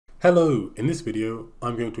Hello, in this video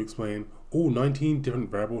I'm going to explain all 19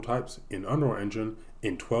 different variable types in Unreal Engine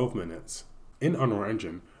in 12 minutes. In Unreal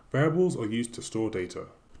Engine, variables are used to store data.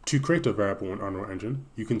 To create a variable in Unreal Engine,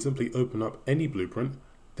 you can simply open up any blueprint,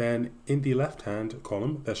 then in the left hand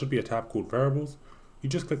column there should be a tab called Variables. You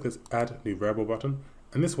just click this Add New Variable button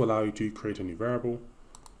and this will allow you to create a new variable.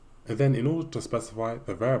 And then in order to specify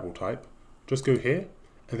the variable type, just go here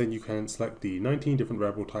and then you can select the 19 different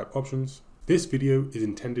variable type options. This video is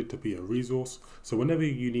intended to be a resource, so whenever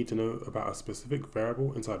you need to know about a specific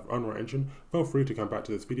variable inside of Unreal Engine, feel free to come back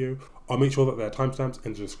to this video. I'll make sure that there are timestamps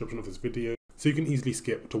in the description of this video, so you can easily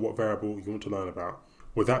skip to what variable you want to learn about.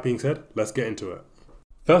 With that being said, let's get into it.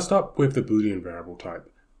 First up, we have the Boolean variable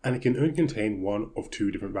type, and it can only contain one of two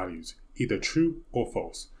different values, either true or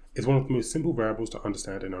false. It's one of the most simple variables to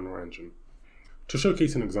understand in Unreal Engine. To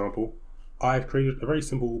showcase an example, I've created a very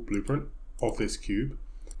simple blueprint of this cube,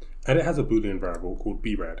 and it has a Boolean variable called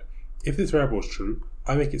bRed. If this variable is true,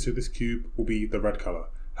 I make it so this cube will be the red color.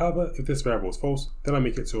 However, if this variable is false, then I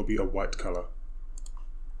make it so it will be a white color.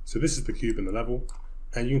 So this is the cube in the level,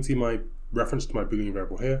 and you can see my reference to my Boolean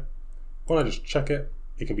variable here. When I just check it,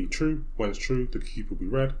 it can be true. When it's true, the cube will be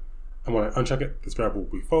red, and when I uncheck it, this variable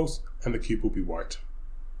will be false, and the cube will be white.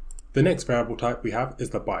 The next variable type we have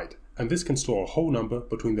is the byte, and this can store a whole number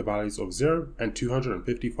between the values of 0 and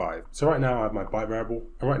 255. So right now I have my byte variable,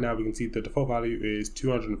 and right now we can see the default value is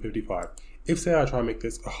 255. If say I try and make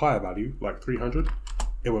this a higher value, like 300,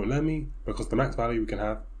 it won't let me because the max value we can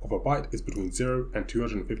have of a byte is between 0 and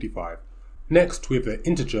 255. Next we have the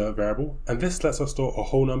integer variable, and this lets us store a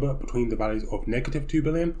whole number between the values of -2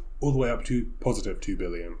 billion all the way up to +2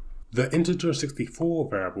 billion. The integer 64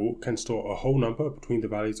 variable can store a whole number between the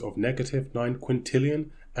values of -9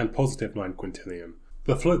 quintillion and +9 quintillion.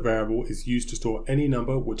 The float variable is used to store any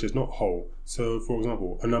number which is not whole. So for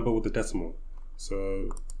example, a number with a decimal.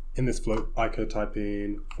 So in this float, I could type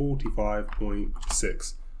in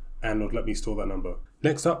 45.6 and it'll let me store that number.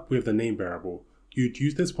 Next up, we have the name variable. You'd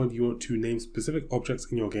use this when you want to name specific objects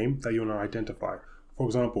in your game that you want to identify. For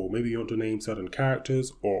example, maybe you want to name certain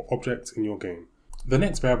characters or objects in your game. The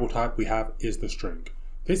next variable type we have is the string.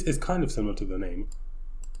 This is kind of similar to the name,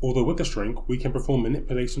 although with the string we can perform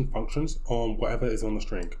manipulation functions on whatever is on the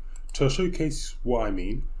string. To showcase what I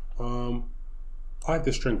mean, I have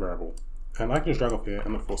this string variable, and I can just drag off here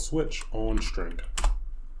and look for switch on string.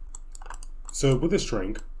 So with this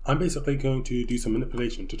string, I'm basically going to do some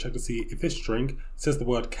manipulation to check to see if this string says the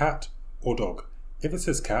word cat or dog. If it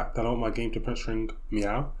says cat, then I want my game to print string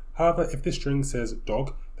meow. However, if this string says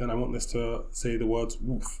dog, then I want this to say the words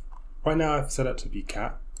woof. Right now I've set it to be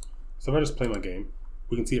cat, so if I just play my game,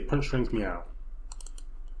 we can see it print strings meow.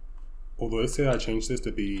 Although let's say I change this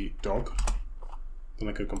to be dog, then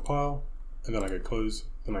I go compile, and then I go close,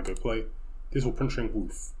 then I go play, this will print string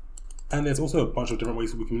woof. And there's also a bunch of different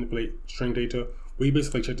ways that we can manipulate string data. We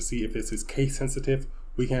basically check to see if this is case sensitive.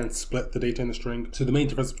 We can split the data in the string. So the main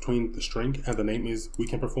difference between the string and the name is we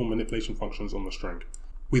can perform manipulation functions on the string.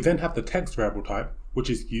 We then have the text variable type, which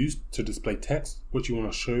is used to display text which you want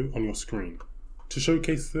to show on your screen. To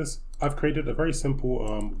showcase this, I've created a very simple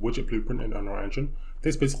widget blueprint in Unreal Engine.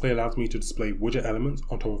 This basically allows me to display widget elements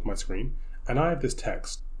on top of my screen, and I have this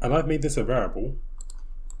text, and I've made this a variable,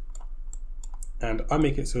 and I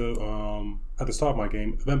make it so at the start of my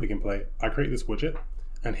game, event begin play, I create this widget,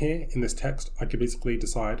 and here in this text, I can basically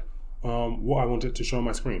decide what I want it to show on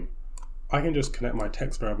my screen. I can just connect my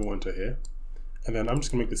text variable into here, and then I'm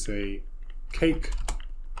just gonna make this say cake,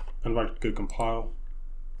 and if I go compile,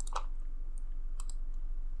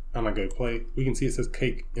 and I go play, we can see it says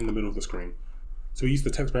cake in the middle of the screen. So we use the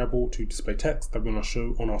text variable to display text that we want to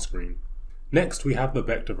show on our screen. Next, we have the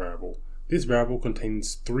vector variable. This variable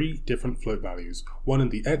contains 3 different float values, one in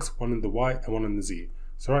the x, one in the y, and one in the z.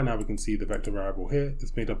 So right now we can see the vector variable here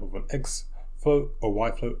is made up of an x float, a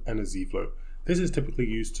y float, and a z float. This is typically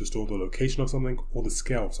used to store the location of something or the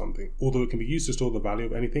scale of something, although it can be used to store the value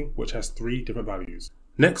of anything which has 3 different values.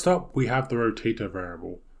 Next up, we have the rotator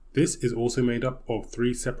variable. This is also made up of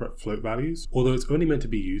 3 separate float values, although it's only meant to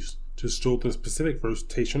be used to store the specific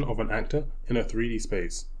rotation of an actor in a 3D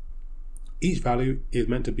space. Each value is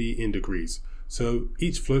meant to be in degrees, so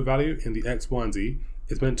each float value in the x, y, and z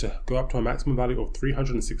is meant to go up to a maximum value of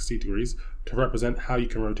 360 degrees to represent how you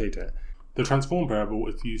can rotate it. The transform variable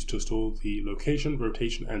is used to store the location,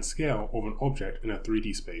 rotation, and scale of an object in a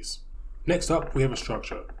 3D space. Next up, we have a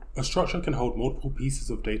structure. A structure can hold multiple pieces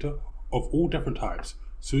of data of all different types,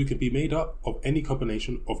 so it can be made up of any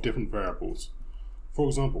combination of different variables. For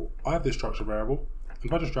example, I have this structure variable, and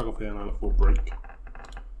if I just drag off here and I look for break,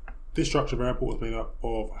 this structure variable is made up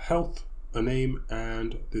of health, a name,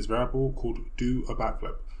 and this variable called do a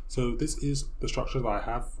backflip. So this is the structure that I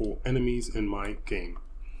have for enemies in my game.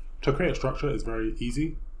 To create a structure is very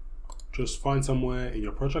easy. Just find somewhere in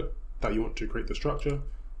your project that you want to create the structure,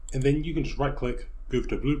 and then you can just right click, go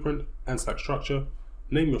to blueprint and select structure,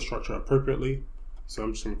 name your structure appropriately. So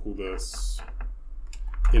I'm just going to call this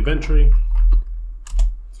inventory,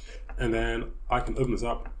 and then I can open this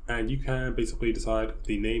up and you can basically decide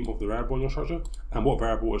the name of the variable in your structure and what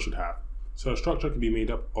variable it should have. So a structure can be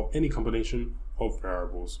made up of any combination of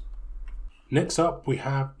variables. Next up, we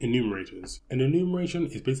have enumerators. An enumeration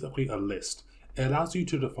is basically a list. It allows you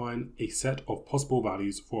to define a set of possible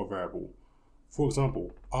values for a variable. For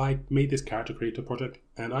example, I made this character creator project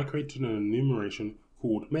and I created an enumeration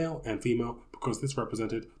called male and female because this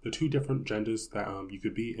represented the two different genders that you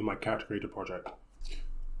could be in my character creator project.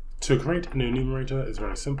 To create an enumerator is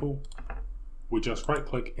very simple. We just right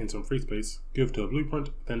click in some free space, go to a blueprint,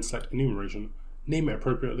 then select enumeration, name it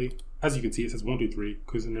appropriately. As you can see, it says 1, 2, 3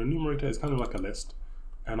 because an enumerator is kind of like a list,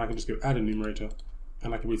 and I can just go add enumerator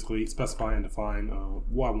and I can basically specify and define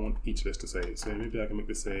what I want each list to say. So maybe I can make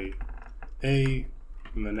this say A,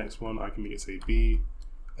 and the next one I can make it say B,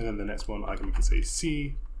 and then the next one I can make it say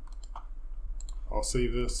C. I'll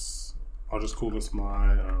save this. I'll just call this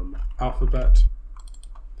my alphabet.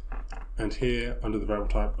 And here under the variable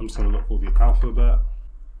type, I'm just going to look for the alphabet.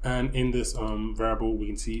 And in this variable, we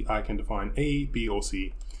can see I can define A, B, or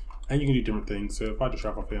C. And you can do different things. So if I just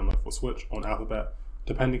drag off here and look for switch on alphabet,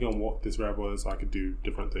 depending on what this variable is, I could do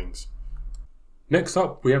different things. Next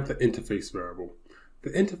up, we have the interface variable.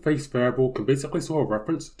 The interface variable can basically store a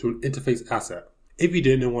reference to an interface asset. If you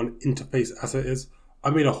didn't know what an interface asset is, I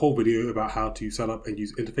made a whole video about how to set up and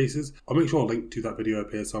use interfaces. I'll make sure a link to that video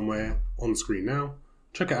appears somewhere on the screen now.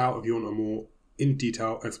 Check it out if you want a more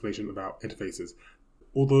in-detail explanation about interfaces.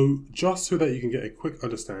 Although, just so that you can get a quick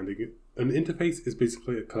understanding, an interface is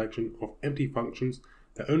basically a collection of empty functions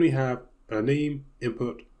that only have a name,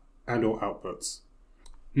 input, and or outputs.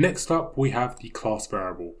 Next up, we have the class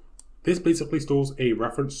variable. This basically stores a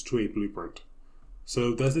reference to a blueprint.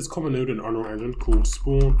 So there's this common node in Unreal Engine called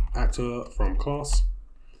spawn actor from class.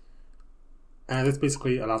 And this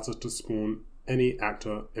basically allows us to spawn any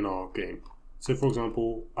actor in our game. So for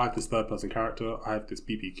example, I have this third person character, I have this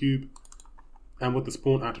BP cube, and with the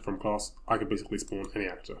spawn actor from class, I can basically spawn any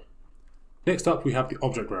actor. Next up, we have the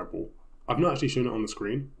object variable. I've not actually shown it on the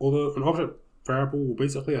screen, although an object variable will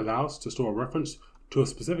basically allow us to store a reference to a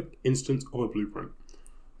specific instance of a blueprint.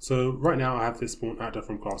 So right now I have this spawn actor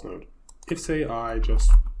from class node. If say I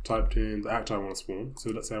just typed in the actor I want to spawn, so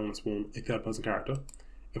let's say I want to spawn a third person character,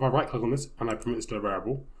 if I right click on this and I permit this to a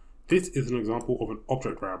variable, this is an example of an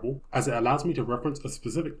object variable as it allows me to reference a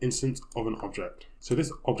specific instance of an object. So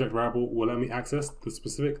this object variable will let me access the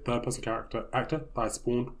specific third person character actor that I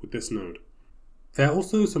spawned with this node. There are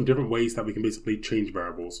also some different ways that we can basically change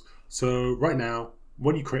variables. So right now,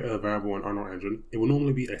 when you create a variable in Unreal Engine, it will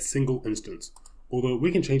normally be a single instance, although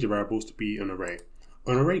we can change the variables to be an array.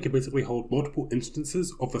 An array can basically hold multiple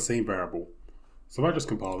instances of the same variable. So if I just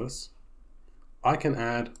compile this, I can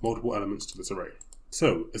add multiple elements to this array.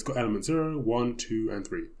 So it's got element 0, 1, 2, and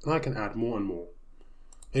 3, and I can add more and more.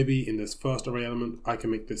 Maybe in this first array element, I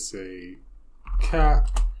can make this say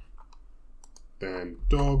cat, then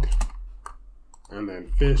dog, and then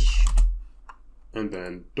fish, and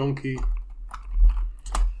then donkey.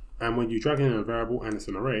 And when you drag in a variable and it's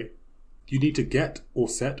an array, you need to get or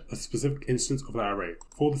set a specific instance of that array.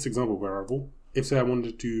 For this example variable, if say I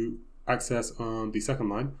wanted to access the second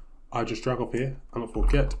line, I just drag up here and look for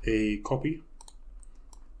get a copy.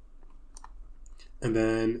 And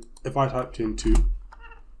then if I typed in 2,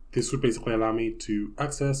 this would basically allow me to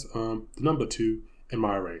access the number 2 in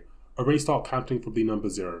my array. Array start counting from the number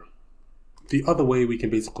 0. The other way we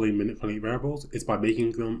can basically manipulate variables is by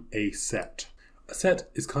making them a set. A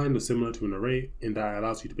set is kind of similar to an array in that it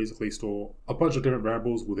allows you to basically store a bunch of different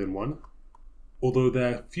variables within one, although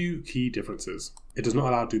there are a few key differences. It does not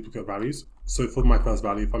allow duplicate values. So for my first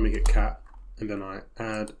value, if I make it cat and then I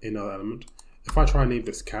add another element, if I try and name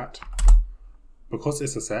this cat, because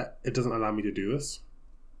it's a set, it doesn't allow me to do this.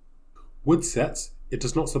 With sets, it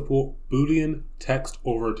does not support Boolean, text,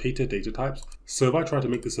 or Rotator data types. So if I try to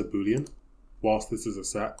make this a Boolean, whilst this is a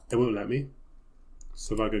set, it won't let me.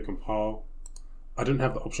 So if I go compile, I don't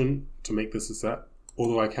have the option to make this a set,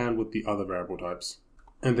 although I can with the other variable types.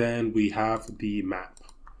 And then we have the map.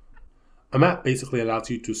 A map basically allows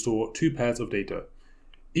you to store 2 pairs of data.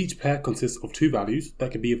 Each pair consists of 2 values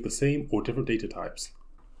that can be of the same or different data types.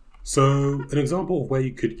 So an example of where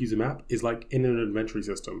you could use a map is like in an inventory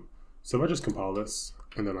system. So if I just compile this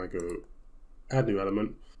and then I go add new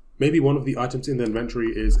element, maybe one of the items in the inventory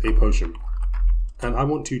is a potion. And I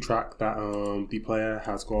want to track that the player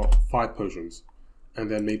has got 5 potions, and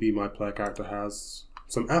then maybe my player character has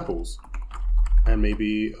some apples, and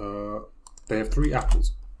maybe they have 3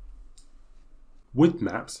 apples. With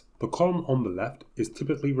maps, the column on the left is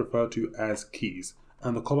typically referred to as keys,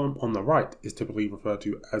 and the column on the right is typically referred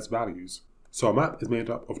to as values. So a map is made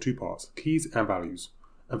up of 2 parts, keys and values.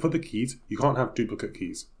 And for the keys, you can't have duplicate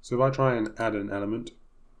keys. So if I try and add an element,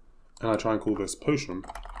 and I try and call this potion,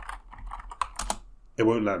 it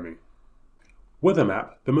won't let me. With a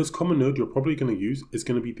map, the most common node you're probably going to use is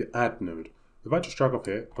going to be the add node. If I just drag up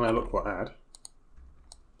here and I look for add,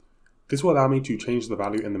 this will allow me to change the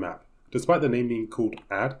value in the map. Despite the name being called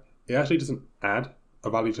add, it actually doesn't add a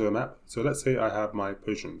value to the map. So let's say I have my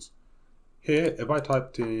potions. Here, if I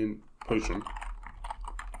typed in potion,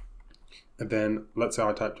 and then let's say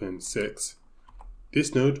I typed in 6,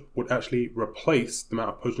 this node would actually replace the amount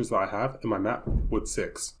of potions that I have in my map with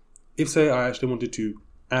 6. If say I actually wanted to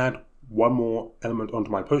add one more element onto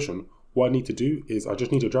my potion, what I need to do is I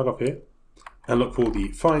just need to drag up here and look for the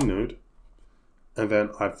find node, and then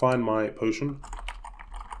I'd find my potion,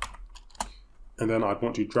 and then I'd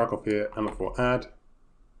want to drag up here and look for add,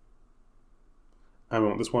 and I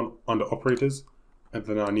want this one under operators, and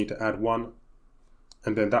then I need to add 1,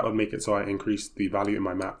 and then that would make it so I increase the value in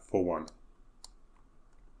my map for 1.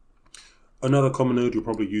 Another common node you'll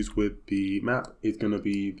probably use with the map is going to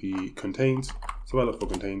be the contains. So I look for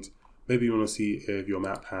contains. Maybe you want to see if your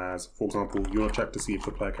map has, for example, you want to check to see if the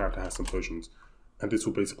player character has some potions. And this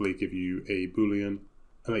will basically give you a Boolean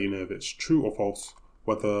and let you know if it's true or false,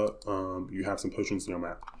 whether you have some potions in your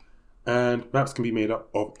map. And maps can be made up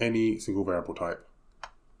of any single variable type.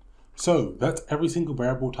 So that's every single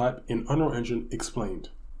variable type in Unreal Engine explained.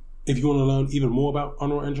 If you want to learn even more about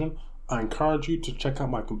Unreal Engine, I encourage you to check out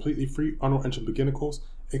my completely free Unreal Engine beginner course.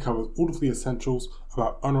 It covers all of the essentials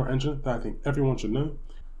about Unreal Engine that I think everyone should know.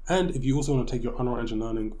 And if you also want to take your Unreal Engine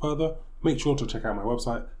learning further, make sure to check out my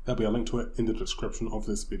website. There'll be a link to it in the description of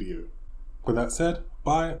this video. With that said,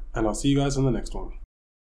 bye, and I'll see you guys in the next one.